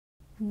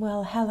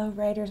Well, hello,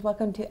 writers.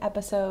 Welcome to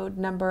episode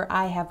number,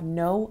 I have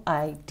no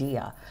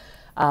idea.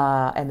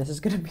 And this is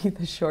going to be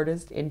the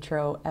shortest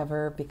intro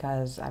ever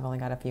because I've only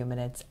got a few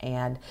minutes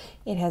and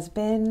it has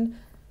been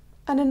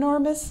an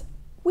enormous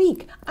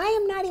week. I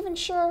am not even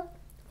sure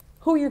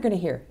who you're going to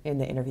hear in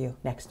the interview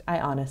next. I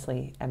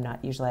honestly am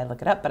not. Usually I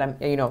look it up, but I'm,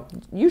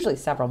 usually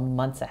several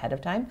months ahead of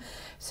time.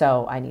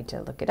 So I need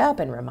to look it up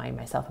and remind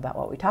myself about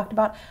what we talked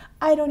about.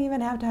 I don't even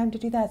have time to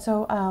do that.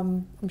 So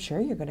I'm sure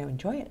you're going to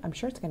enjoy it. I'm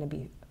sure it's going to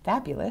be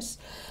fabulous.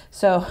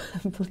 So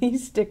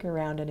please stick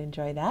around and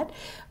enjoy that.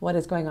 What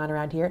is going on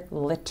around here?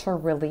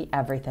 Literally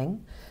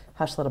everything.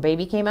 Hush Little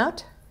Baby came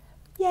out.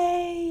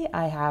 Yay!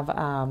 I have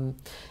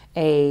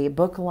a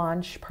book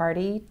launch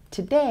party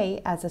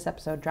today as this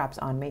episode drops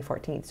on May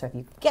 14th. So if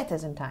you get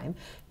this in time,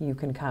 you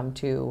can come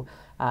to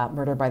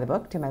Murder by the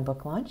Book, to my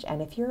book launch. And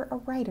if you're a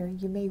writer,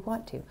 you may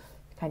want to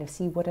kind of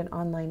see what an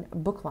online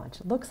book launch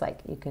looks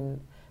like. You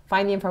can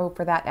find the info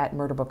for that at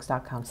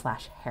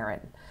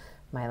murderbooks.com/Herron.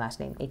 My last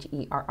name,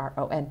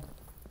 Herron.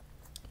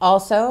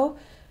 Also,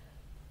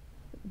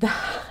 the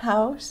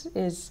house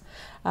is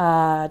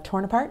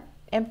torn apart,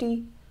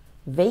 empty,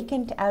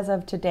 vacant as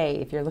of today.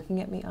 If you're looking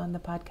at me on the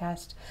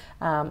podcast,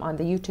 on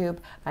the YouTube,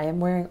 I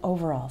am wearing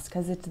overalls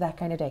because it's that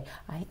kind of day.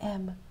 I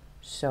am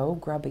so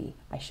grubby.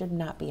 I should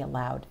not be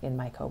allowed in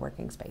my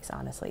co-working space,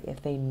 honestly,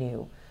 if they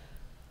knew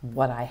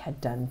what I had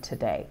done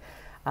today.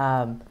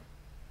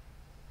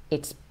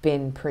 It's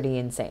been pretty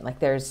insane.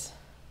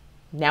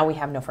 Now we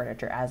have no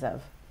furniture as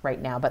of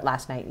right now, but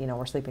last night,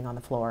 we're sleeping on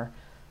the floor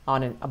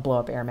on a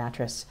blow-up air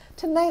mattress.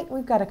 Tonight,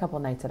 we've got a couple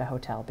nights at a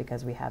hotel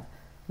because we have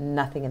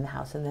nothing in the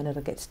house, and then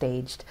it'll get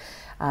staged.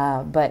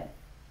 But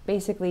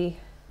basically,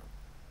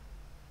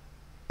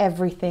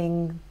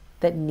 everything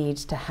that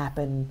needs to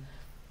happen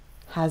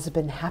has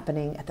been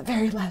happening at the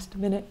very last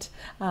minute.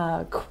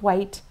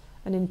 Quite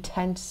an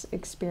intense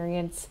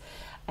experience.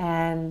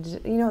 And,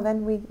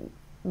 then we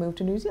moved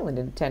to New Zealand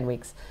in 10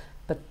 weeks.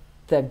 But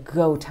the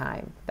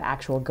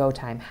actual go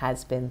time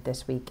has been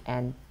this week.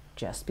 And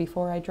just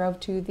before I drove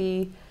to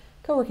the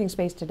co-working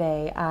space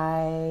today,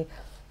 I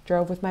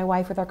drove with my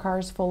wife with our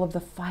cars full of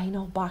the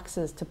final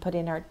boxes to put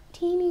in our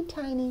teeny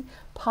tiny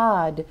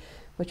pod,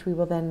 which we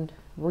will then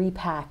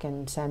repack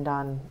and send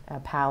on a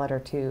pallet or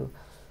two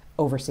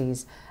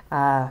overseas.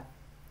 But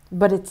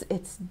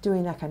it's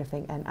doing that kind of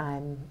thing, and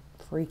I'm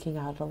freaking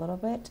out a little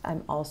bit.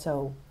 I'm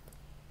also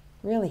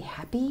really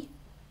happy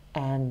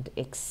and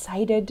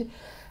excited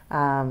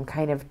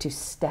kind of to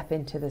step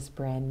into this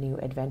brand new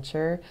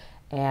adventure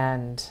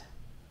and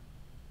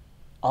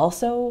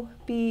also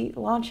be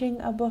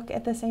launching a book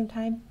at the same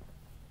time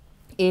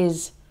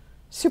is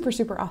super,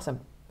 super awesome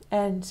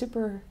and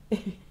super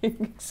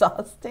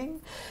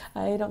exhausting.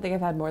 I don't think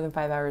I've had more than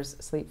 5 hours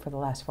sleep for the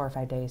last 4 or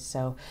 5 days.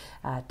 So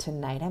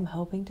tonight I'm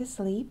hoping to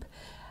sleep.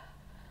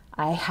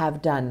 I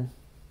have done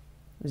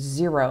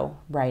zero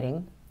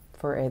writing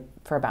for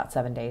about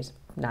 7 days.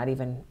 Not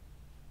even,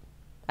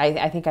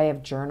 I think I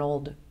have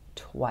journaled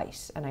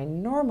twice, and I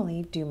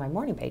normally do my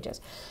morning pages.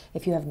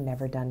 If you have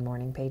never done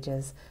morning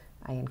pages,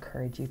 I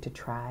encourage you to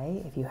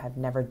try. If you have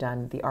never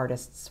done The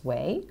Artist's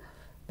Way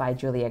by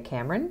Julia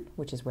Cameron,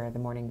 which is where the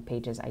morning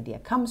pages idea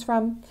comes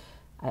from,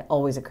 I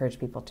always encourage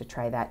people to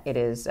try that. It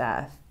is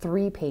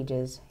 3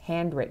 pages,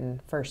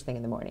 handwritten, first thing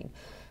in the morning.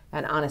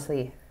 And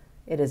honestly,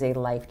 it is a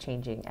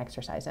life-changing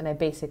exercise. And I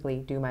basically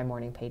do my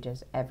morning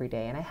pages every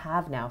day, and I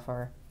have now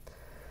for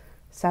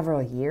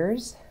several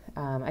years.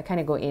 I kind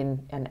of go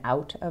in and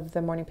out of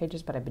the morning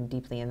pages, but I've been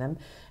deeply in them.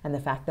 And the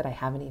fact that I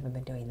haven't even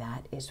been doing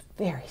that is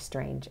very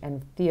strange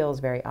and feels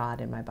very odd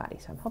in my body.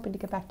 So I'm hoping to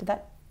get back to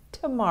that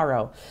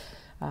tomorrow,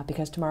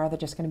 because tomorrow they're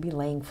just going to be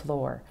laying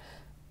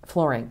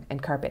flooring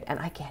and carpet, and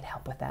I can't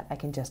help with that. I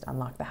can just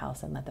unlock the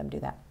house and let them do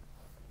that.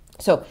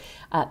 So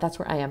that's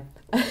where I am.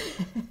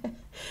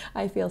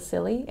 I feel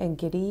silly and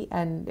giddy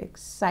and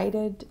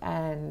excited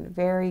and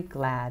very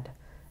glad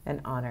and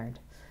honored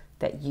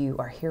that you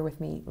are here with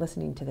me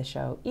listening to the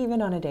show,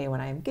 even on a day when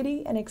I am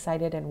giddy and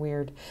excited and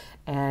weird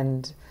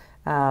and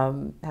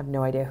have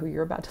no idea who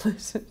you're about to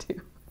listen to.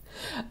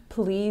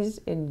 Please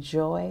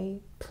enjoy.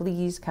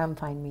 Please come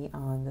find me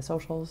on the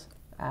socials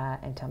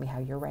and tell me how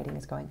your writing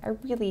is going. I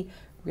really,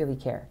 really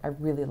care. I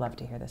really love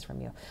to hear this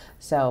from you.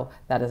 So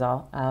that is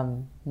all.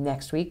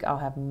 Next week, I'll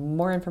have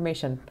more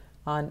information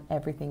on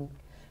everything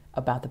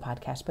about the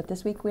podcast, but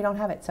this week we don't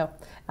have it. So,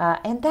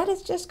 and that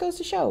just goes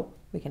to show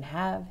we can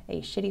have a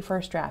shitty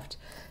first draft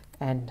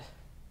and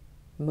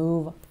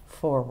move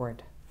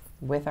forward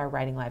with our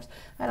writing lives.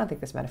 I don't think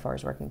this metaphor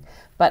is working,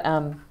 but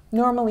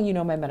normally,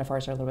 my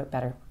metaphors are a little bit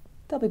better.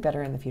 They'll be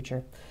better in the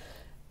future.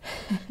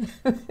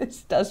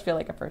 This does feel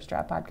like a first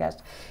draft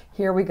podcast.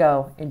 Here we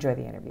go. Enjoy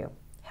the interview.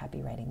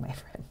 Happy writing, my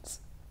friends.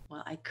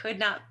 Well, I could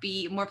not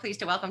be more pleased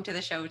to welcome to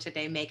the show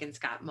today, Meghan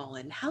Scott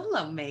Molin.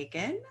 Hello,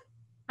 Meghan.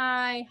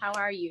 Hi, how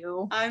are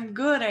you? I'm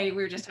good. We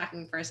were just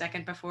talking for a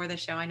second before the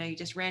show. I know you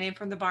just ran in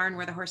from the barn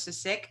where the horse is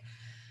sick.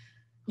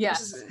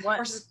 Yes.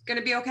 Horse is going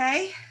to be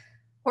okay?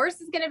 Horse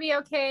is going to be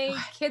okay.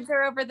 Kids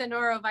are over the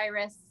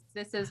norovirus.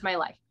 This is my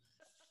life.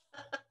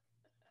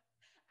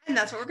 And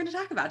that's what we're going to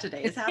talk about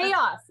today. It's is how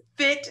chaos. to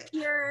fit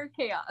Pure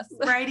chaos.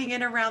 writing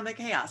in around the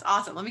chaos.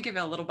 Awesome. Let me give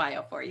you a little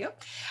bio for you.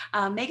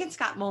 Meghan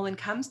Scott Molin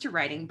comes to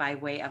writing by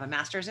way of a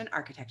master's in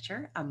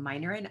architecture, a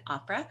minor in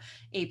opera,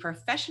 a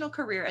professional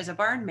career as a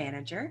barn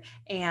manager,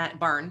 and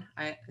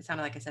it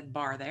sounded like I said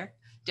bar there,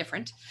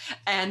 different,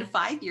 and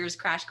 5 years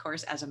crash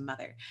course as a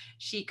mother.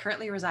 She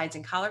currently resides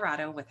in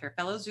Colorado with her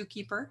fellow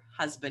zookeeper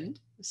husband,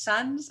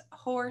 sons,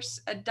 horse,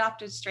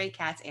 adopted stray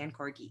cats, and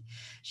corgi.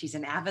 She's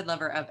an avid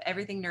lover of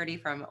everything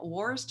nerdy from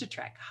wars to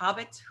Trek,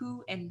 Hobbits,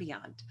 Who, and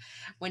beyond.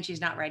 When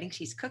she's not writing,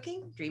 she's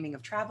cooking, dreaming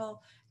of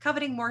travel,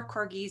 coveting more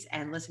corgis,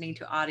 and listening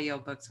to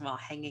audiobooks while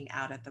hanging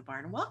out at the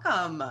barn.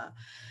 Welcome.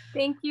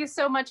 Thank you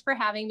so much for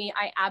having me.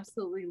 I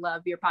absolutely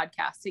love your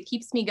podcast. It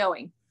keeps me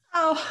going.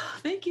 Oh,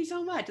 thank you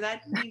so much.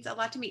 That means a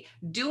lot to me.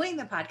 Doing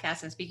the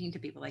podcast and speaking to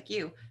people like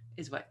you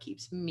is what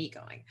keeps me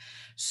going.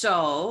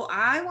 So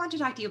I want to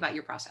talk to you about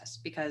your process,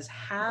 because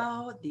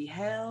how the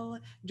hell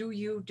do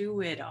you do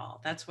it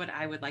all? That's what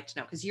I would like to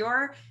know. Because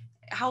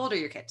how old are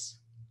your kids?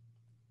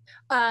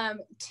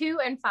 2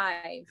 and 5.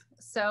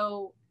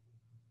 So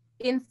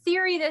in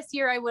theory, this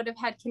year I would have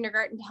had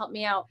kindergarten to help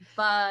me out,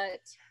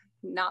 but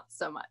not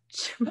so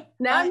much.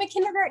 Now I'm a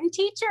kindergarten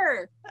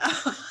teacher.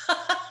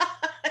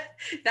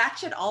 That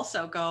should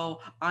also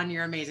go on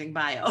your amazing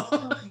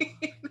bio.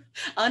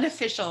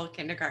 Unofficial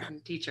kindergarten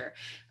teacher.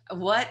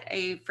 What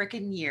a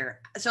freaking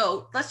year.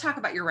 So let's talk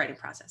about your writing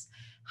process.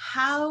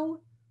 How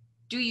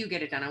do you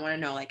get it done? I want to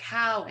know like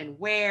how and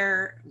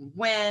where,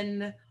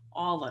 when,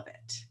 all of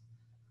it.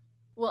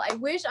 Well, I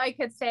wish I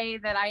could say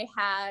that I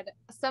had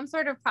some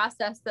sort of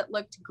process that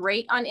looked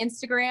great on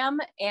Instagram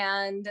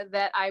and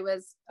that I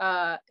was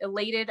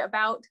elated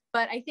about.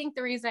 But I think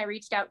the reason I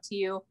reached out to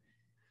you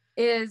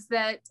is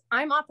that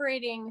I'm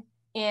operating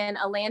in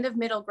a land of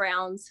middle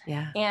grounds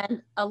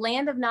and a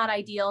land of not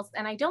ideals.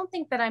 And I don't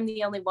think that I'm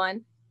the only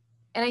one.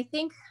 And I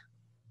think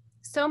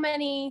so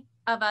many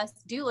of us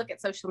do look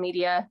at social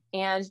media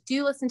and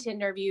do listen to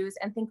interviews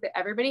and think that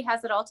everybody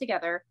has it all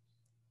together.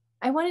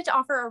 I wanted to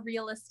offer a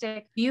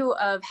realistic view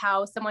of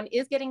how someone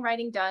is getting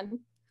writing done,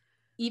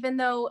 even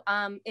though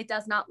it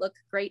does not look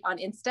great on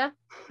Insta.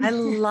 I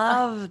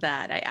love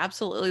that. I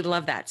absolutely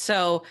love that.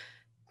 So,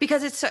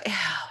 because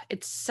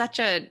it's such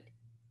a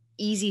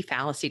easy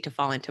fallacy to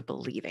fall into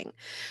believing.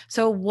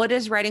 So what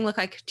does writing look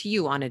like to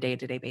you on a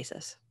day-to-day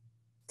basis?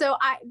 So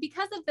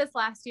because of this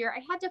last year,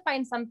 I had to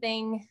find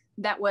something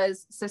that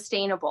was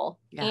sustainable.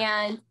 Yeah.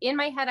 And in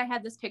my head, I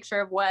had this picture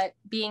of what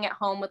being at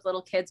home with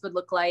little kids would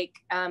look like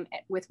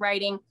with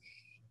writing.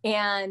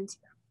 And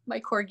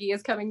my corgi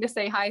is coming to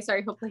say hi.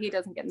 Sorry, hopefully he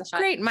doesn't get in the shot.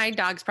 Great. My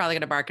dog's probably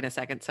going to bark in a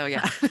second. So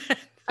yeah.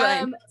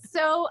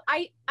 So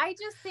I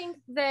just think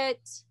that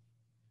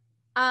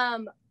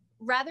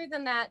rather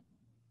than that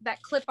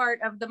clip art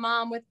of the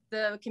mom with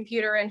the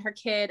computer and her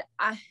kid,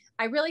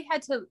 I really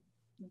had to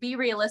be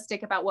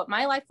realistic about what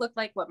my life looked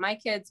like, what my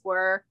kids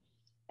were.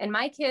 And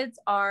my kids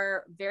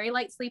are very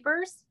light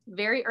sleepers,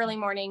 very early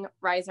morning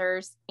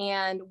risers,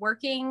 and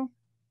working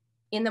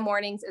in the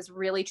mornings is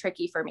really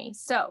tricky for me.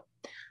 So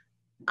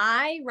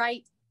I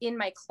write in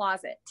my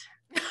closet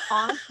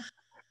on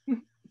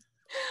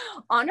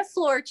a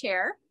floor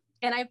chair.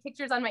 And I have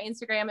pictures on my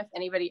Instagram if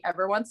anybody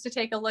ever wants to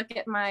take a look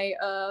at my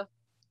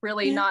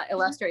really not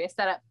illustrious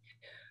setup.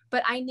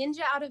 But I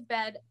ninja out of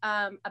bed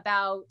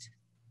about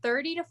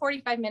 30 to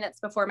 45 minutes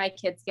before my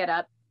kids get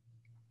up.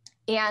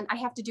 And I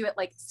have to do it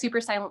like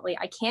super silently.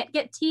 I can't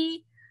get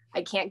tea.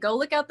 I can't go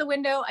look out the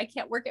window. I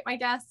can't work at my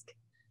desk.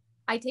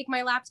 I take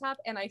my laptop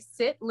and I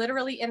sit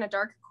literally in a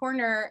dark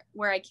corner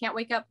where I can't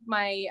wake up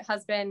my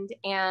husband,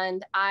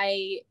 and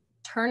I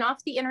turn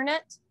off the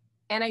internet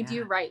and I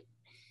do write.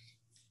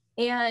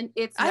 And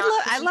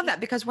I love that,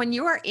 because when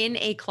you are in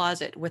a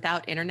closet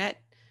without internet,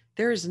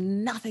 there is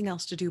nothing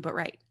else to do but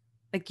write.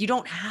 Like you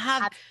don't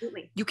have,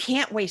 Absolutely. You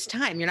can't waste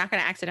time. You're not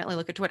going to accidentally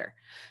look at Twitter.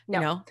 No.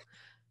 You know?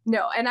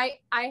 No. And I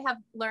have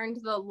learned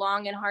the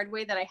long and hard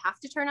way that I have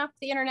to turn off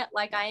the internet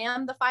like I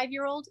am the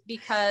 5-year-old,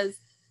 because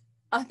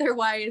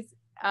otherwise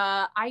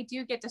I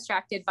do get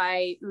distracted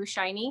by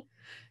shiny.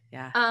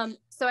 Yeah.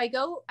 So I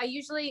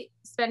usually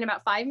spend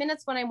about 5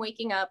 minutes when I'm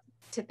waking up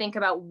to think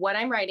about what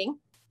I'm writing,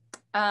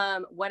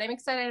 what I'm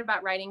excited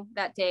about writing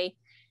that day.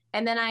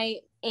 And then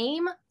I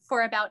aim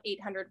for about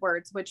 800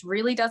 words, which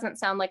really doesn't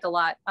sound like a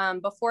lot.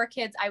 Before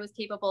kids, I was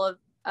capable of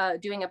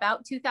doing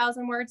about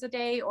 2,000 words a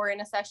day or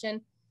in a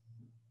session.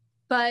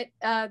 But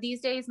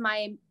these days,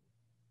 my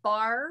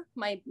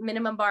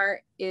minimum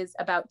bar is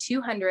about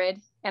 200,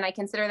 and I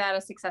consider that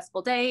a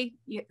successful day.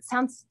 It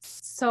sounds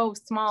so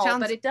small,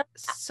 but it does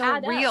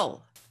so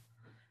real. Up.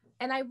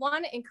 And I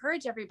want to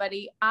encourage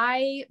everybody.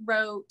 I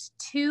wrote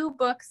 2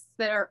 books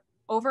that are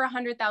over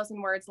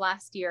 100,000 words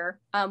last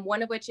year.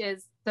 One of which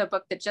is the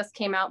book that just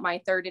came out,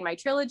 my 3rd in my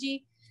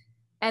trilogy.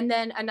 And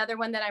then another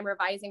one that I'm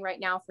revising right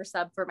now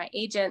for my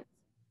agent.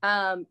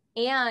 And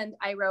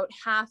I wrote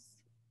half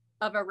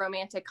of a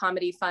romantic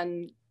comedy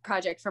fun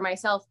project for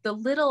myself. The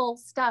little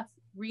stuff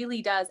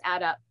really does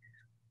add up.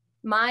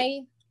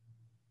 My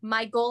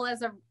goal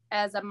as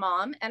a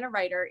mom and a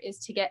writer is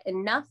to get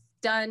enough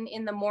done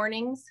in the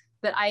mornings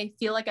that I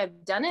feel like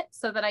I've done it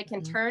so that I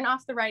can turn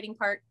off the writing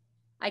part.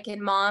 I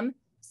can mom.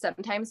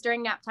 Sometimes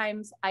during nap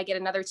times, I get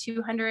another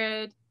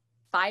 200,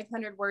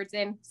 500 words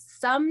in.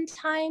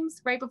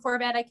 Sometimes right before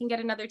bed, I can get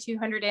another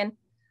 200 in.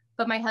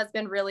 But my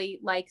husband really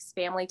likes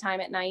family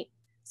time at night.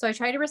 So I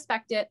try to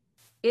respect it.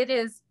 It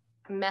is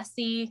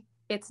messy.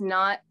 It's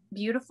not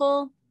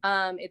beautiful.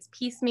 It's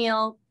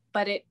piecemeal,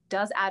 but it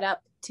does add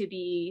up to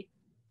be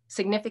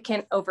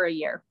significant over a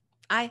year.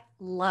 I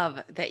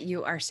love that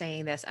you are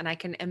saying this. And I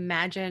can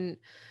imagine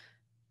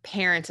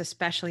parents,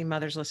 especially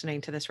mothers listening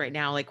to this right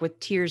now, like with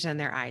tears in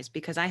their eyes,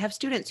 because I have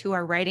students who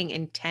are writing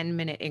in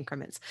 10-minute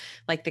increments.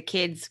 Like the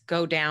kids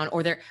go down,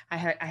 or I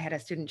had a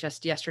student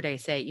just yesterday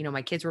say, you know,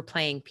 my kids were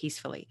playing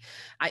peacefully.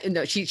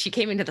 She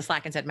came into the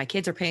Slack and said, my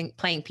kids are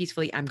playing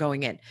peacefully. I'm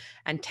going in.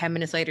 And 10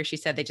 minutes later, she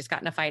said, they just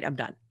got in a fight. I'm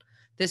done.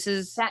 But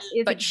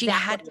exactly she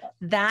had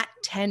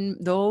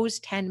those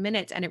 10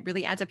 minutes, and it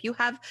really adds up. You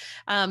have,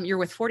 you're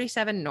with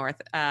 47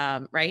 North,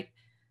 right?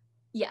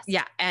 Yes.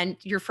 Yeah. And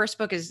your first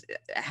book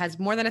has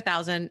more than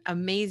 1,000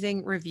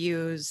 amazing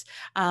reviews.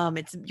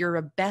 You're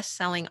a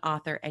best-selling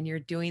author, and you're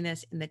doing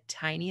this in the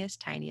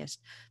tiniest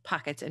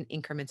pockets and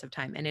increments of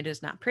time. And it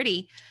is not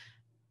pretty,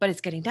 but it's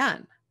getting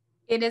done.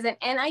 It isn't.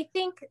 And I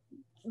think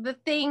the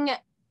thing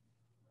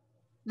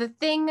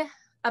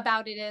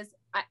about it is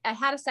I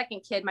had a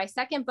second kid. My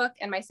second book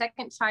and my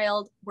second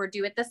child were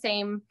due at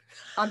on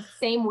the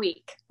same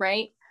week.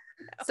 Right.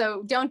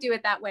 So don't do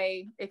it that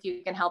way. If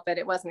you can help it.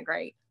 It wasn't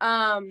great.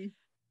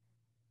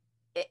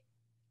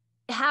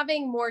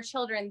 Having more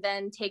children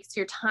then takes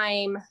your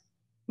time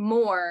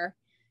more.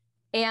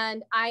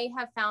 And I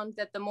have found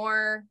that the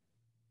more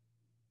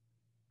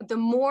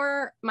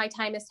my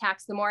time is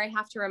taxed, the more I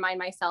have to remind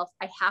myself,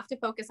 I have to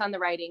focus on the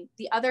writing.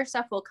 The other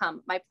stuff will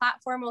come. My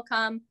platform will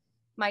come.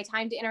 My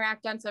time to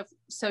interact on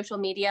social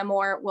media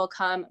more will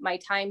come. My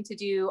time to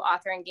do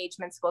author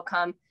engagements will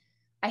come.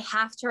 I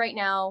have to right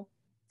now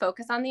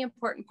focus on the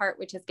important part,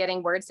 which is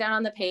getting words down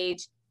on the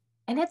page.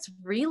 And it's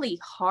really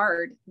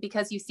hard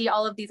because you see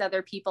all of these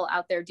other people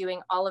out there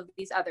doing all of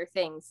these other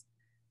things.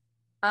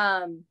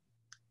 But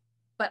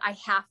I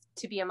have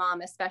to be a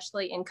mom,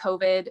 especially in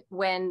COVID,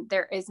 when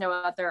there is no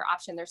other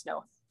option. There's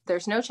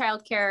no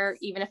childcare.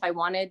 Even if I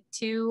wanted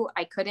to,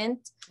 I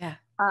couldn't. Yeah.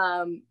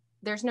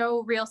 There's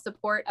no real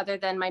support other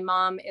than my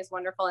mom is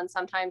wonderful. And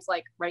sometimes,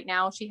 like right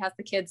now, she has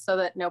the kids so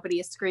that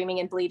nobody is screaming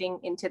and bleeding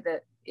into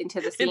the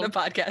scene. In the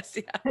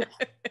podcast. Yeah.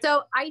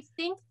 So I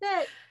think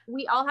that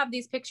we all have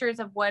these pictures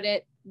of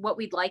what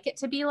we'd like it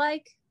to be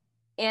like.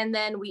 And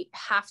then we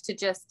have to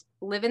just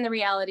live in the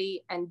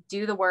reality and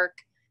do the work.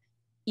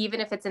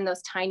 Even if it's in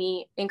those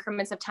tiny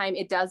increments of time,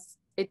 it does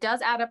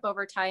add up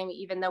over time,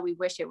 even though we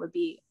wish it would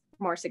be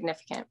more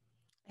significant.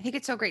 I think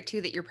it's so great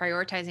too that you're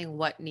prioritizing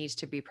what needs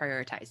to be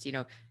prioritized. You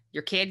know,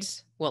 your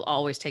kids will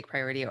always take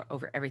priority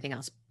over everything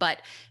else,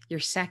 but your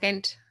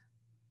second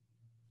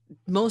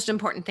most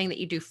important thing that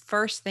you do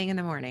first thing in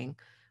the morning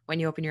when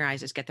you open your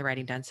eyes is get the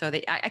writing done. So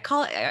I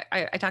call it,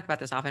 I talk about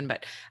this often,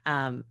 but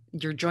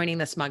you're joining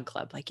the smug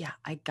club. Like, yeah,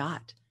 I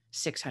got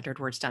 600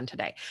 words done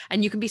today.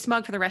 And you can be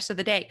smug for the rest of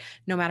the day.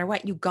 No matter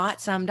what, you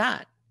got some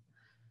done.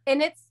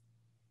 And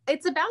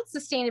it's about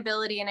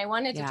sustainability. And I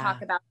wanted to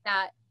talk about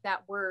that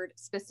word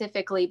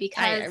specifically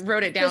because I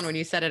wrote it down when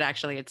you said it,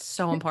 actually. It's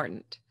so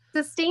important.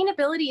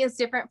 Sustainability is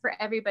different for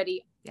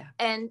everybody. Yeah.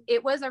 And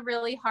it was a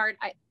really hard,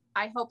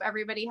 I hope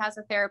everybody has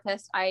a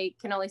therapist. I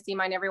can only see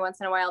mine every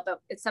once in a while, but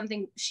it's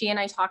something she and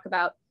I talk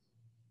about.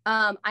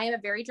 I am a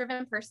very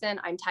driven person.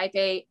 I'm type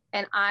A,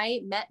 and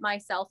I met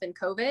myself in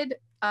COVID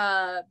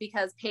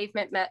because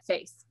pavement met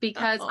face,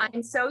 because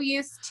I'm so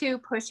used to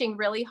pushing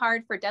really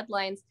hard for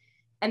deadlines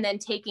and then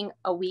taking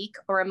a week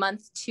or a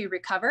month to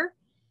recover.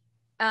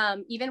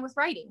 Even with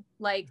writing,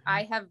 like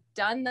I have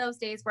done those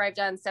days where I've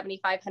done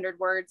 7,500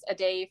 words a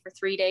day for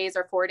 3 days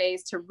or 4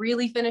 days to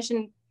really finish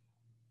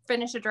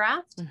a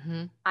draft.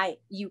 Mm-hmm.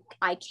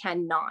 I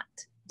cannot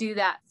do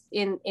that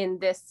in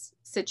this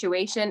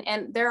situation.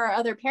 And there are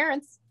other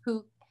parents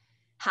who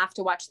have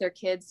to watch their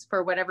kids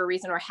for whatever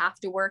reason, or have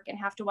to work and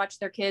have to watch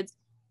their kids.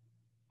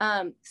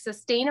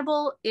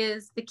 Sustainable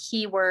is the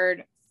key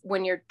word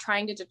when you're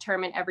trying to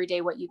determine every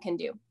day what you can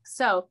do.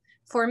 So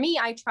for me,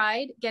 I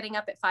tried getting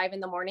up at 5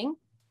 a.m.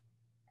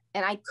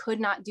 and I could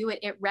not do it.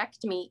 It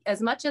wrecked me.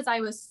 As much as I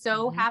was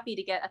so happy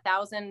to get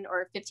 1,000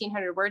 or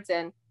 1,500 words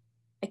in,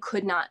 I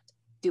could not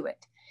do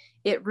it.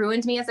 It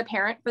ruined me as a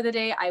parent for the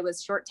day. I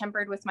was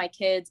short-tempered with my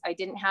kids. I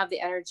didn't have the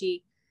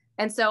energy.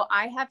 And so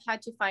I have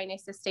had to find a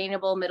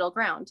sustainable middle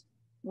ground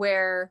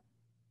where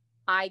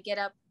I get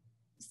up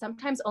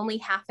sometimes only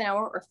half an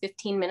hour or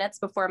 15 minutes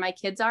before my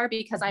kids are,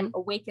 because I'm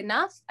awake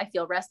enough. I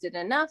feel rested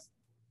enough,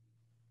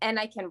 and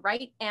I can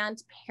write and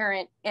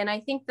parent. And I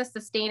think the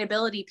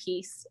sustainability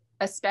piece,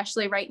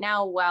 especially right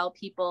now, while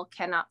people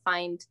cannot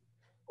find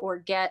or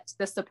get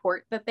the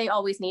support that they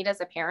always need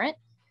as a parent,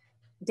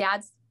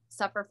 dads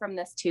suffer from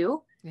this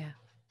too. Yeah.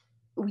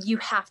 You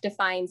have to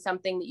find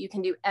something that you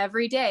can do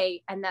every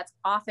day. And that's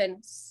often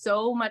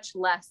so much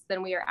less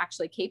than we are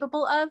actually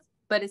capable of,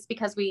 but it's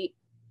because we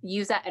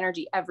use that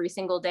energy every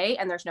single day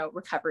and there's no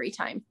recovery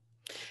time.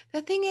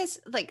 The thing is,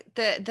 like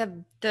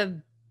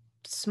the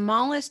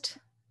smallest,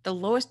 the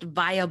lowest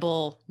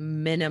viable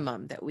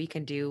minimum that we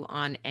can do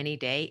on any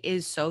day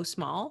is so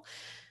small,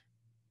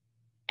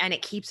 and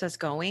it keeps us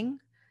going.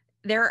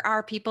 There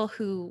are people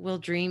who will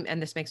dream,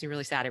 and this makes me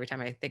really sad every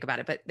time I think about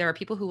it, but there are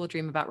people who will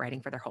dream about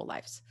writing for their whole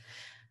lives.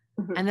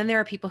 Mhm. And then there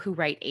are people who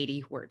write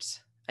 80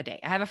 words a day.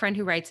 I have a friend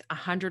who writes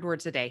 100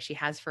 words a day. She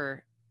has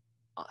for,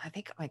 I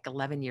think, like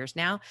 11 years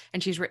now,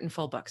 and she's written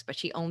full books, but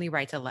she only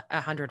writes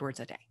 100 words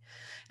a day.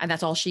 And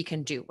that's all she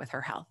can do with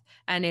her health.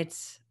 And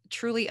it's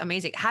truly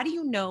amazing. How do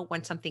you know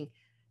when something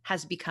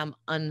has become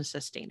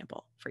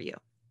unsustainable for you?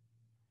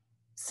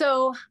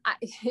 So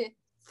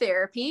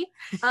therapy.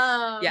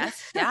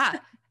 Yes. Yeah.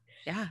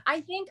 Yeah. I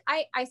think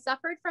I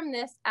suffered from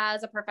this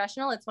as a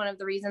professional. It's one of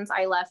the reasons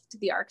I left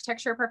the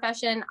architecture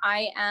profession.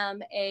 I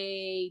am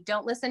a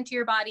don't listen to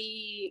your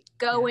body,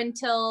 go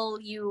until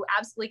you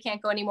absolutely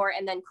can't go anymore,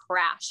 and then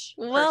crash.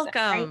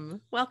 Welcome.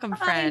 Right? Welcome,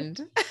 friend.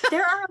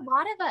 There are a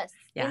lot of us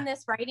Yeah. in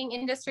this writing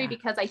industry Yeah.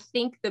 because I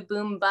think the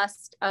boom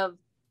bust of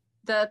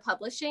the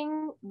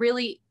publishing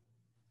really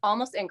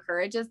almost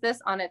encourages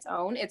this on its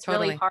own. It's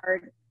Totally. really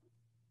hard.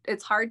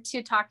 It's hard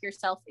to talk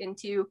yourself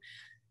into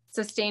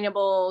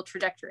sustainable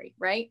trajectory,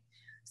 right?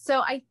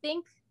 So I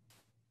think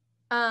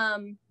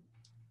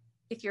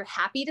if you're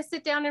happy to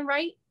sit down and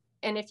write,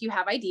 and if you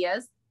have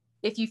ideas,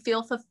 if you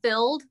feel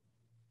fulfilled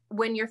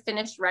when you're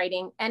finished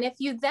writing, and if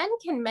you then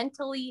can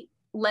mentally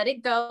let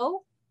it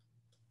go,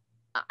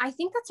 I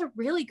think that's a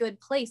really good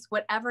place,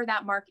 whatever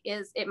that mark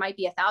is. It might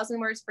be 1,000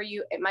 words for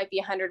you. It might be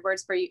 100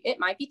 words for you. It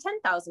might be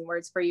 10,000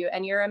 words for you.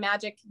 And you're a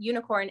magic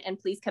unicorn. And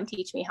please come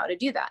teach me how to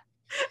do that.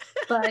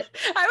 But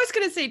I was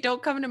going to say,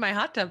 don't come to my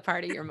hot tub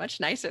party. You're much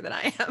nicer than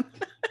I am.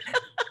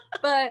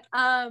 But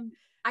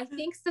I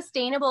think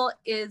sustainable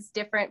is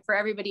different for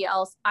everybody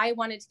else. I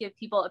wanted to give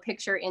people a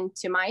picture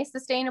into my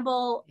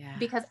sustainable,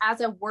 because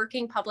as a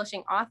working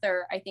publishing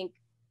author, I think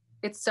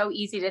it's so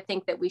easy to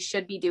think that we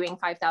should be doing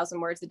 5,000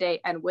 words a day.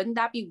 And wouldn't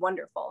that be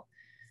wonderful?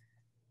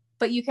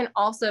 But you can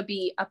also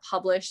be a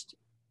published,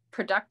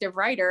 productive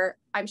writer.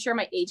 I'm sure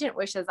my agent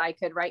wishes I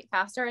could write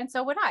faster, and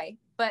so would I.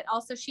 But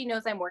also she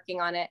knows I'm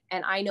working on it,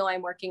 and I know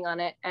I'm working on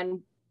it,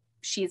 and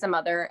she's a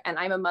mother and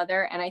I'm a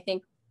mother. And I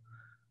think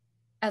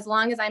as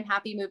long as I'm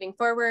happy moving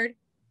forward,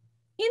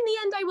 in the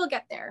end, I will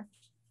get there.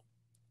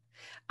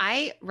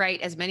 I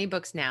write as many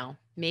books now,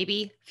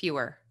 maybe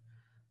fewer,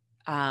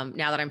 now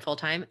that I'm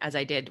full-time, as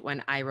I did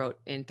when I wrote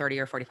in 30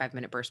 or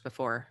 45-minute bursts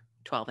before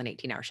 12 and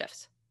 18-hour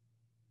shifts.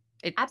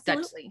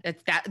 Absolutely.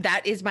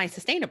 That is my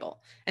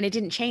sustainable. And it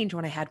didn't change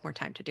when I had more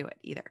time to do it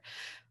either.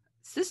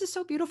 So this is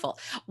so beautiful.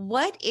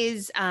 What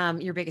is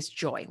your biggest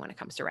joy when it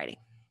comes to writing?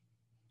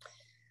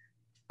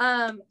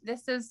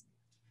 This is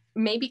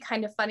maybe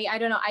kind of funny. I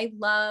don't know. I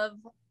love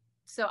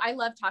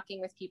talking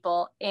with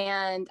people,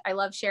 and I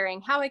love sharing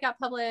how I got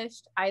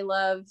published. I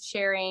love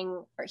sharing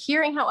or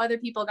hearing how other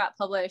people got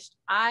published.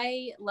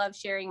 I love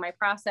sharing my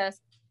process.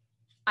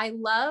 I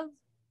love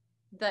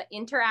the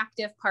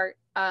interactive part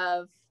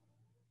of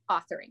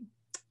authoring.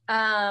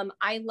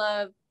 I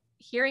love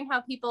hearing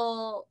how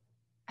people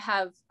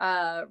have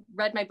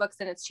read my books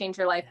and it's changed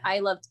their life. I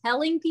love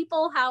telling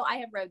people how I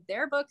have read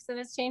their books and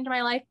it's changed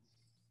my life.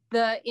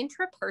 The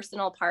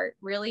intrapersonal part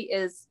really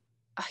is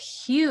a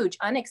huge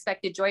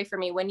unexpected joy for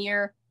me. When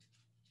you're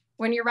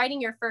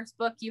writing your first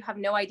book, you have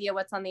no idea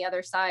what's on the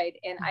other side.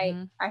 And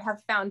I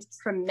have found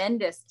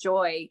tremendous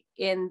joy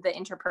in the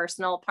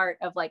interpersonal part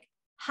of like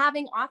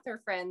having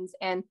author friends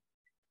and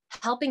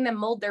helping them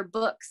mold their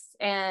books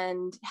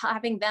and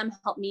having them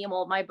help me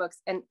mold my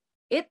books. And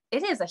it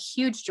is a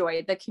huge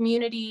joy. The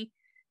community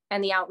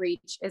and the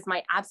outreach is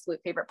my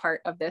absolute favorite part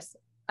of this.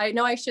 I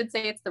know I should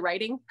say it's the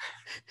writing.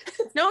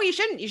 No, you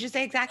shouldn't. You should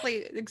say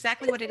exactly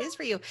what it is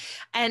for you.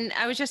 And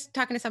I was just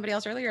talking to somebody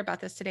else earlier about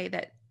this today,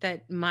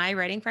 that my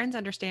writing friends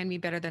understand me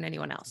better than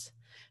anyone else.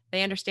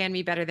 They understand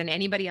me better than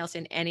anybody else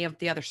in any of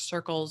the other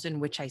circles in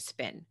which I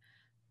spin.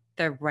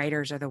 The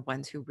writers are the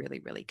ones who really,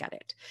 really get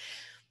it.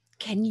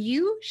 Can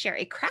you share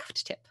a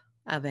craft tip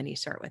of any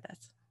sort with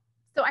us?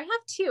 So I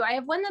have two. I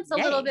have one that's a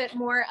little bit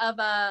more of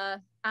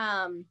a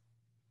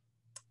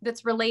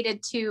that's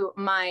related to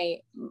my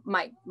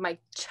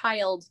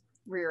child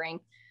rearing.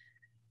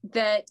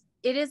 That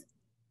it is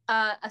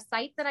a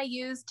site that I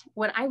used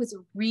when I was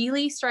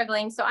really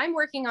struggling. So I'm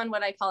working on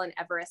what I call an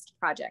Everest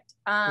project.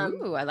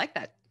 Ooh, I like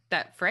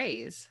that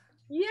phrase.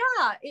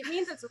 Yeah, it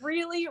means it's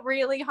really,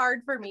 really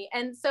hard for me.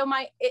 And so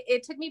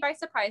it took me by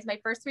surprise. My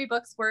first 3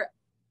 books were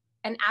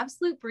an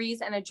absolute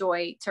breeze and a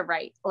joy to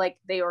write. Like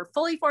they were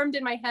fully formed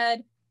in my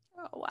head.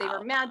 Oh, wow. They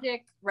were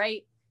magic,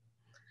 right?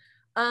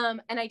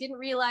 And I didn't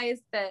realize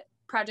that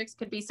projects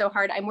could be so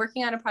hard. I'm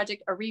working on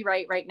a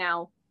rewrite right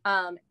now.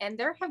 And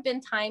there have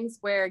been times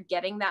where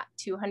getting that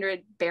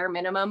 200 bare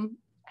minimum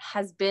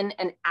has been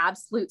an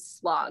absolute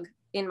slog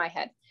in my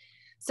head.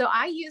 So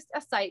I used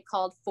a site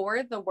called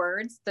For the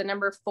Words, the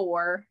number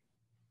 4,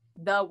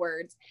 the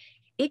words.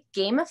 It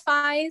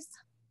gamifies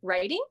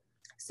writing.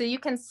 So you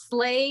can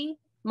slay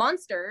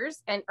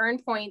monsters and earn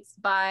points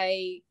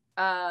by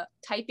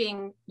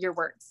typing your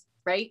words,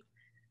 right?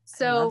 I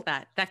So love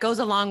that. That goes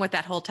along with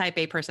that whole type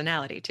A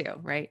personality too,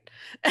 right?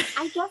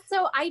 I guess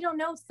so. I don't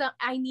know. So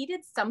I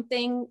needed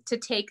something to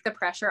take the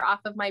pressure off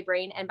of my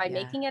brain. And by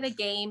making it a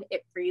game,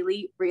 it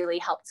really, really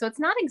helped. So it's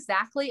not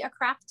exactly a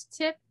craft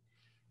tip,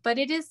 but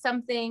it is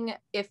something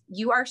if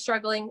you are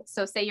struggling.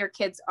 So say your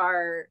kids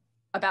are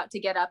about to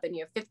get up and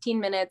you have 15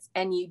 minutes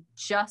and you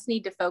just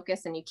need to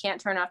focus and you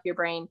can't turn off your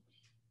brain.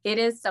 It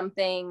is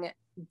something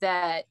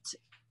that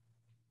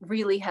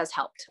really has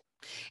helped.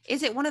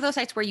 Is it one of those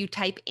sites where you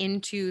type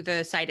into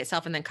the site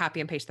itself and then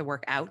copy and paste the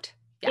work out?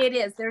 Yeah. It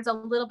is. There's a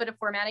little bit of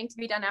formatting to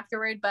be done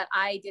afterward, but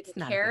I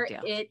didn't care.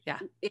 It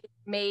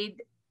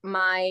made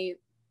my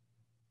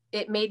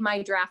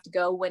draft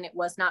go when it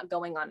was not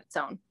going on its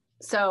own.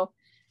 So,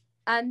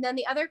 and then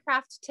the other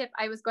craft tip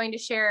I was going to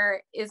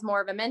share is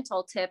more of a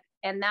mental tip.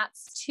 And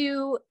that's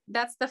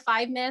the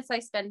 5 minutes I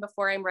spend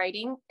before I'm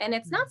writing. And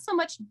it's not so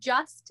much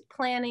just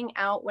planning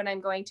out when I'm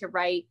going to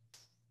write.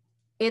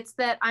 It's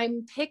that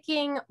I'm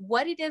picking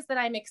what it is that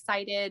I'm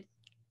excited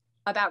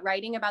about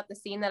writing about the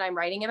scene that I'm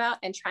writing about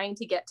and trying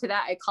to get to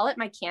that. I call it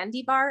my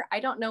candy bar.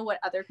 I don't know what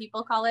other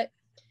people call it,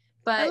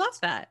 but I love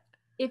that.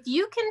 If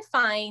you can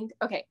find,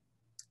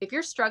 if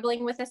you're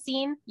struggling with a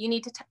scene, you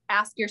need to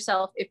ask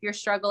yourself if you're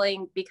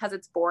struggling because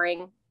it's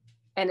boring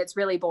and it's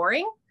really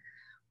boring,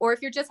 or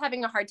if you're just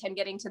having a hard time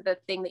getting to the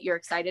thing that you're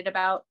excited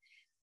about.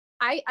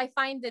 I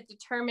find that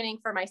determining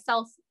for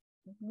myself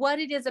what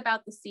it is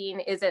about the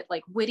scene. Is it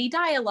like witty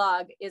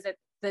dialogue? Is it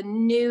the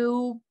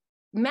new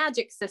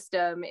magic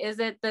system? Is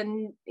it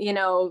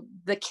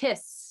the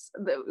kiss,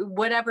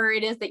 whatever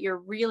it is that you're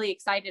really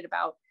excited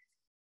about?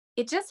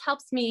 It just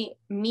helps me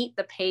meet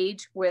the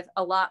page with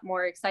a lot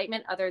more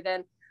excitement other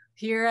than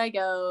here I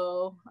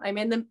go. I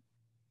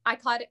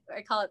call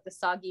it the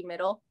soggy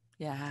middle.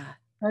 Yeah.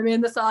 I'm in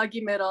the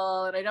soggy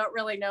middle and I don't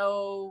really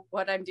know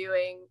what I'm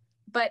doing.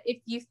 But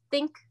if you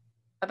think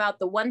about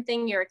the one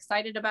thing you're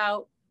excited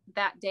about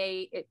that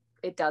day,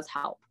 it does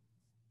help.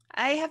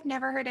 I have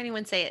never heard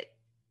anyone say it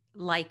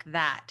like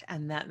that.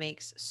 And that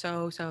makes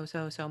so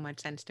much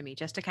sense to me,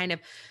 just to kind of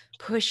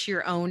push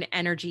your own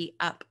energy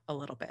up a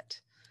little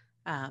bit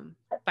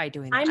by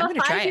doing that. I'm a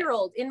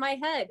 5-year-old in my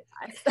head.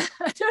 I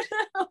don't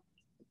know.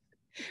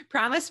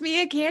 Promise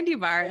me a candy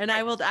bar and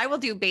I will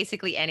do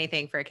basically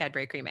anything for a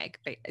Cadbury cream egg.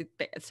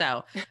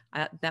 So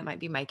that might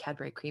be my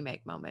Cadbury cream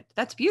egg moment.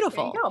 That's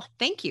beautiful. There you go.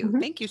 Thank you. Mm-hmm.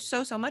 Thank you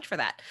so much for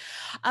that.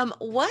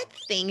 What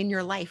thing in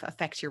your life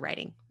affects your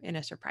writing in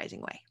a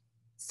surprising way?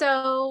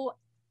 So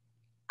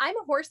I'm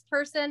a horse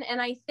person,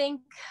 and I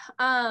think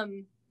I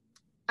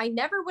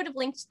never would have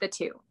linked the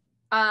two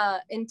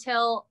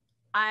until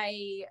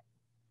I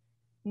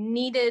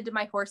needed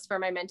my horse for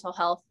my mental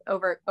health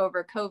over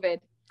COVID.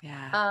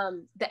 Yeah.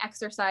 The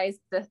exercise,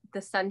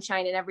 the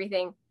sunshine and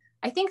everything.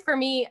 I think for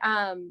me,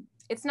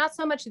 it's not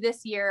so much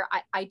this year.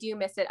 I do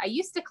miss it. I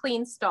used to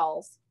clean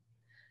stalls,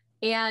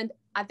 and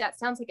that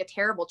sounds like a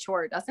terrible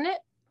chore, doesn't it?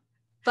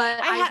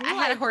 But I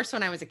had a horse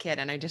when I was a kid,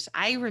 and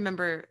I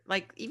remember,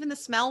 like, even the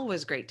smell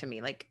was great to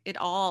me. Like, it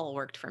all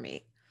worked for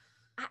me.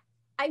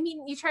 I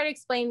mean, you try to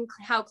explain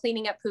how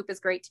cleaning up poop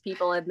is great to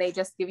people and they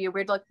just give you a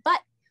weird look,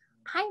 but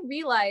I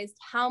realized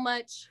how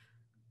much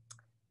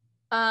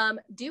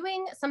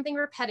doing something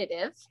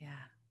repetitive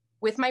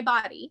with my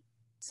body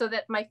so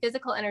that my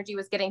physical energy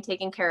was getting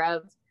taken care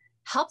of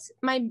helped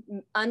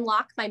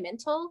unlock my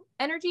mental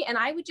energy. And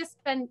I would just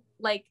spend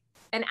like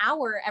an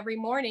hour every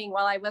morning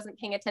while I wasn't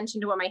paying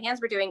attention to what my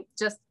hands were doing,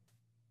 just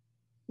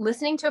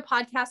listening to a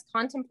podcast,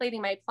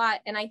 contemplating my plot.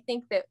 And I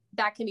think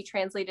that can be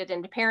translated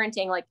into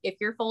parenting. Like if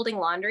you're folding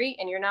laundry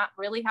and you're not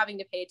really having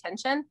to pay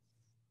attention,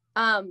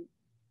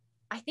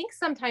 I think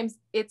sometimes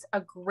it's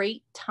a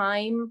great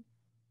time,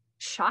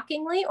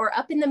 shockingly, or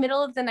up in the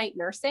middle of the night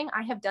nursing.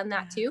 I have done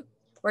that too,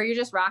 where you're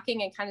just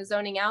rocking and kind of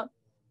zoning out,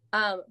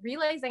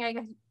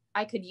 realizing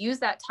I could use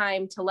that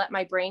time to let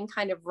my brain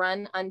kind of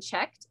run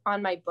unchecked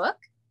on my book.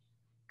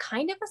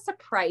 Kind of a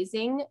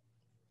surprising,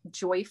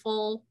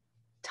 joyful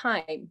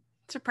time.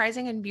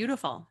 Surprising and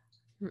beautiful.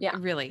 Yeah.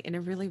 Really, in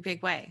a really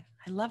big way.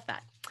 I love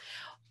that.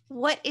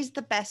 What is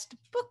the best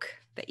book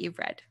that you've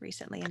read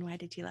recently, and why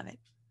did you love it?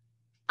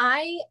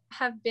 I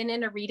have been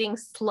in a reading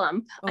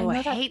slump. Oh,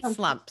 I hate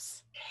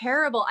slumps.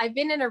 Terrible. I've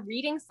been in a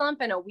reading slump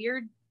and a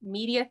weird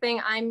media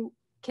thing. I'm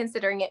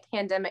considering it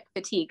pandemic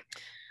fatigue.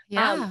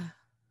 Yeah.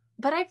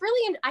 But I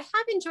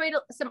have enjoyed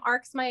some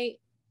arcs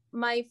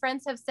my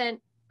friends have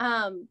sent.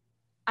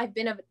 I've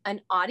been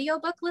an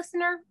audiobook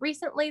listener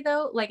recently,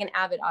 though, like an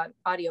avid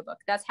audiobook.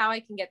 That's how I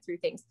can get through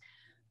things.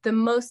 The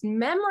most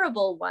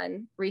memorable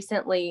one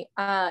recently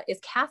is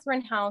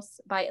Catherine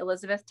House by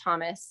Elizabeth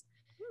Thomas.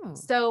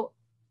 So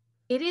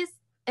it is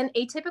an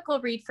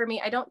atypical read for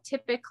me. I don't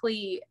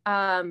typically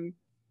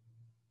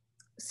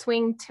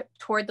swing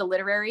toward the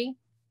literary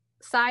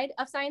side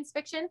of science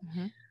fiction,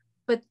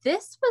 but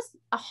this was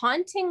a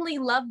hauntingly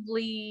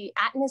lovely,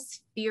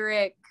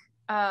 atmospheric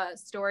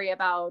story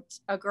about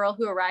a girl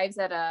who arrives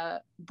at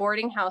a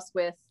boarding house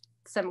with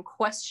some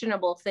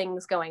questionable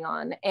things going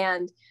on.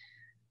 And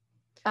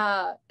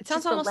it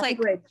sounds almost like,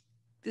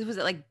 was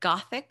it like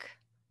gothic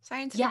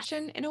science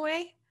fiction in a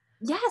way?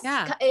 Yes.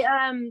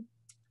 Yeah.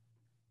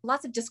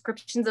 Lots of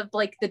descriptions of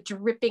like the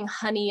dripping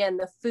honey and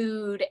the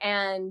food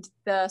and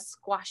the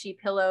squashy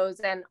pillows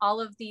and all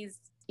of these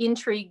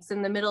intrigues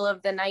in the middle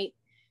of the night.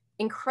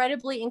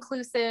 Incredibly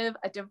inclusive,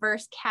 a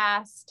diverse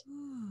cast.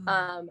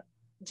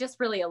 Just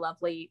really a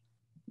lovely,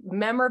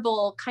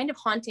 memorable, kind of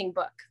haunting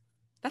book.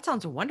 That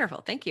sounds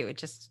wonderful. Thank you. It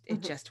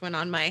just went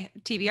on my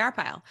TBR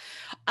pile.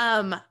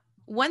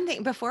 One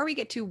thing before we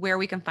get to where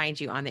we can find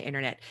you on the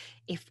internet,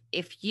 if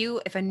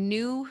a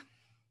new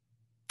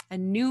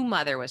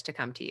mother was to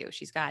come to you,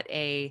 she's got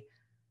a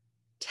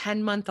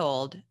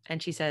 10-month-old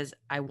and she says,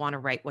 I want to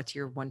write, what's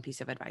your one piece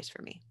of advice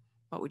for me?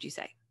 What would you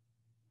say?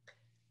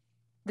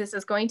 This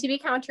is going to be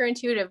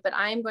counterintuitive, but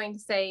I'm going to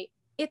say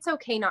it's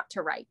okay not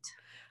to write.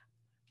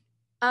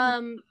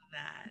 That.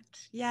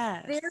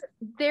 Yes.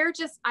 They're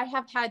just, I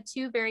have had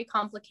 2 very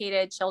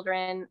complicated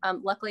children.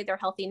 Luckily they're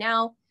healthy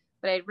now,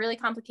 but I had really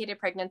complicated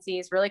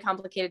pregnancies, really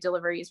complicated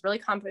deliveries, really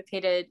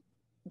complicated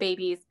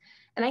babies.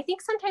 And I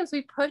think sometimes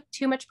we put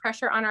too much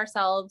pressure on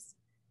ourselves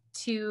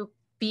to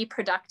be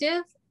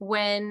productive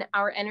when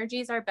our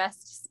energies are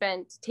best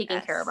spent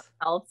taking care of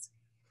ourselves.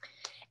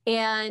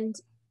 And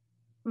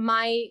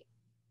my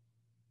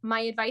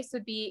advice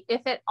would be,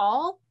 if at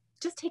all,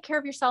 just take care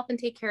of yourself and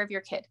take care of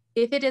your kid.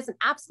 If it is an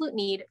absolute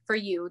need for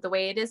you, the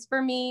way it is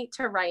for me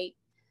to write,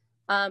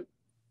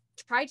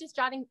 try just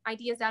jotting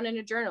ideas down in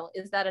a journal.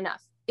 Is that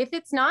enough? If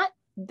it's not,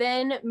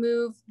 then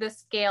move the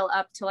scale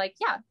up to like,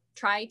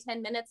 try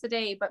 10 minutes a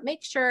day, but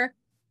make sure,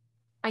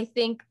 I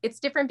think it's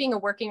different being a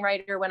working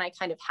writer when I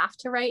kind of have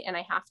to write and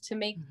I have to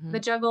make the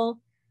juggle.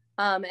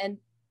 And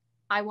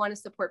I want to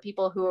support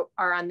people who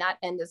are on that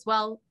end as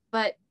well.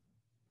 But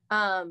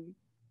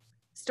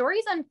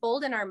stories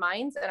unfold in our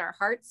minds and our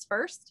hearts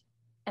first.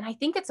 And I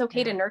think it's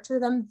okay to nurture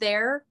them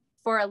there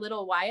for a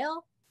little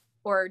while,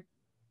 or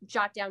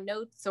jot down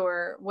notes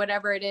or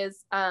whatever it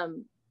is,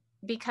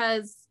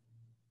 because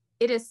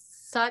it is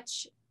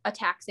such a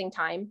taxing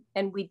time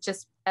and we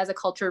just, as a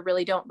culture,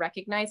 really don't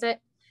recognize it.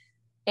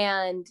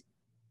 And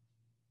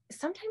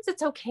sometimes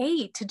it's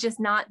okay to just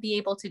not be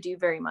able to do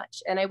very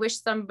much. And I wish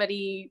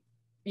somebody,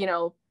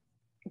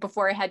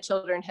 before I had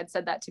children had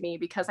said that to me,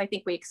 because I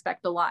think we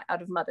expect a lot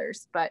out of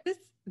mothers. But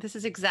this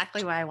is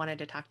exactly why I wanted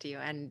to talk to you.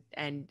 And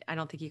I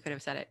don't think you could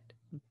have said it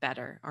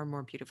better or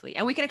more beautifully.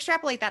 And we can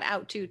extrapolate that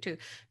out to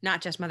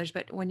not just mothers,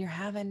 but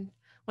when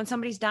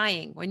somebody's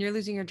dying, when you're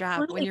losing your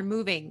job, when you're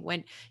moving,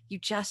 when you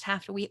just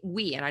have to,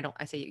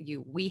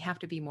 we have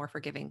to be more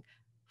forgiving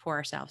for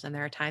ourselves. And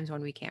there are times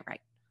when we can't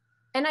write.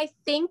 And I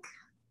think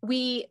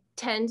we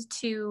tend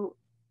to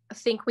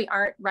think we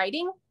aren't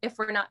writing if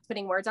we're not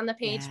putting words on the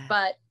page,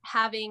 but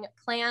having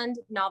planned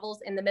novels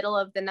in the middle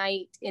of the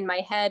night in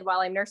my head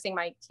while I'm nursing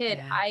my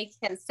kid, I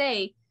can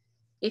say,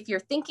 if you're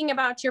thinking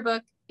about your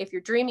book, if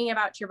you're dreaming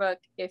about your book,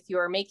 if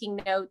you're making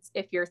notes,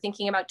 if you're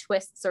thinking about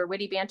twists or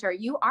witty banter,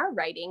 you are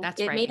writing.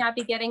 It may not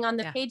be getting on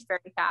the page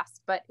very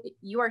fast, but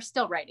you are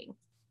still writing.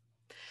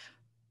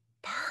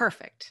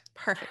 Perfect,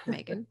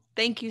 Meghan.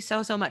 Thank you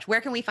so much.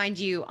 Where can we find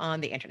you on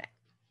the internet?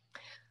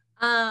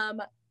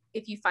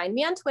 If you find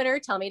me on Twitter,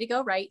 tell me to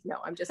go write. No,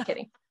 I'm just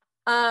kidding.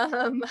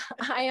 I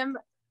am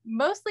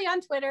mostly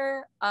on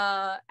Twitter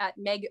at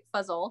Meg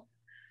Fuzzle,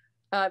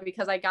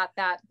 because I got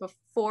that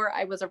before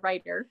I was a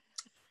writer.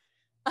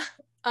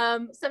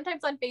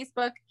 Sometimes on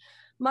Facebook.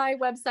 My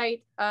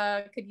website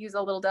could use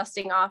a little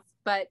dusting off,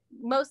 but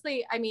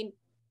mostly,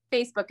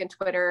 Facebook and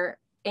Twitter.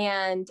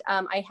 And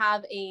I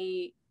have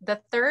the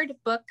 3rd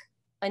book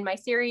in my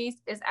series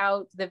is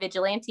out, The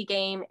Vigilante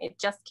Game. It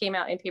just came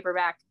out in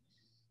paperback.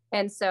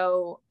 And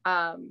so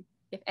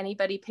if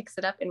anybody picks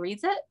it up and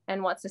reads it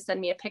and wants to send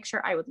me a picture,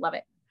 I would love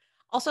it.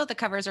 Also, the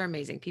covers are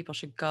amazing. People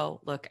should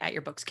go look at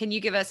your books. Can you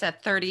give us a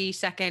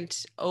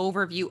 30-second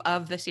overview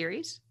of the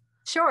series?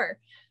 Sure.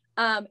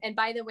 And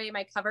by the way,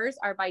 my covers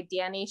are by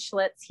Danny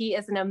Schlitz. He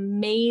is an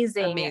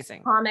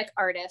amazing comic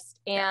artist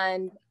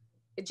and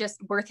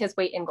just worth his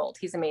weight in gold.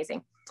 He's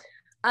amazing.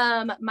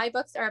 My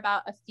books are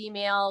about a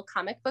female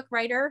comic book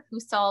writer who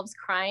solves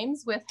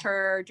crimes with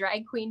her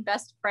drag queen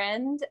best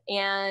friend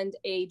and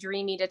a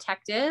dreamy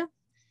detective.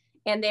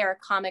 And they are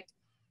comic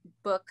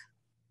book.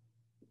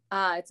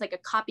 It's like a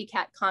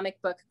copycat comic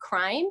book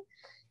crime.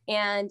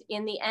 And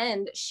in the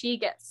end, she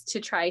gets to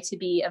try to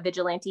be a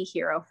vigilante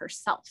hero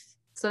herself.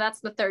 So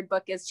that's the 3rd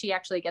book, is she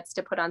actually gets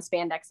to put on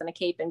spandex and a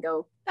cape and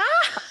go.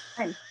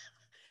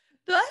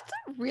 That's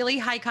a really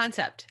high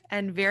concept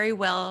and very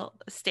well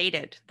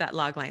stated, that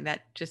logline.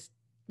 That just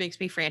makes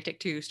me frantic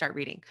to start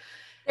reading.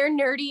 They're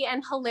nerdy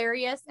and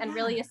hilarious and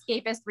really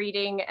escapist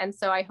reading. And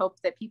so I hope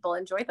that people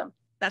enjoy them.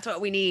 That's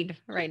what we need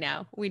right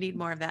now. We need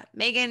more of that.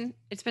 Meghan,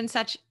 it's been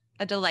such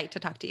a delight to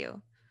talk to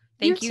you.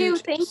 Thank you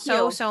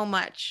so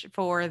much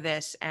for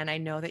this. And I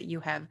know that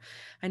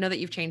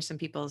you've changed some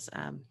people's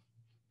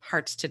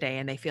hearts today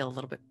and they feel a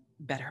little bit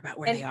better about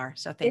where they are.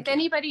 So thank you. If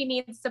anybody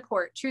needs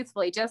support,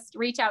 truthfully, just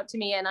reach out to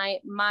me. And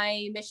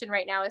my mission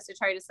right now is to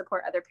try to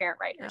support other parent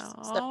writers.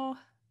 Oh,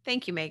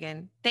 thank you,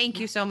 Meghan. Thank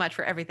you so much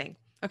for everything.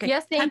 Okay.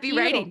 Yes, thank you. Happy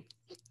writing.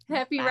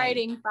 Happy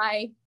writing. Bye.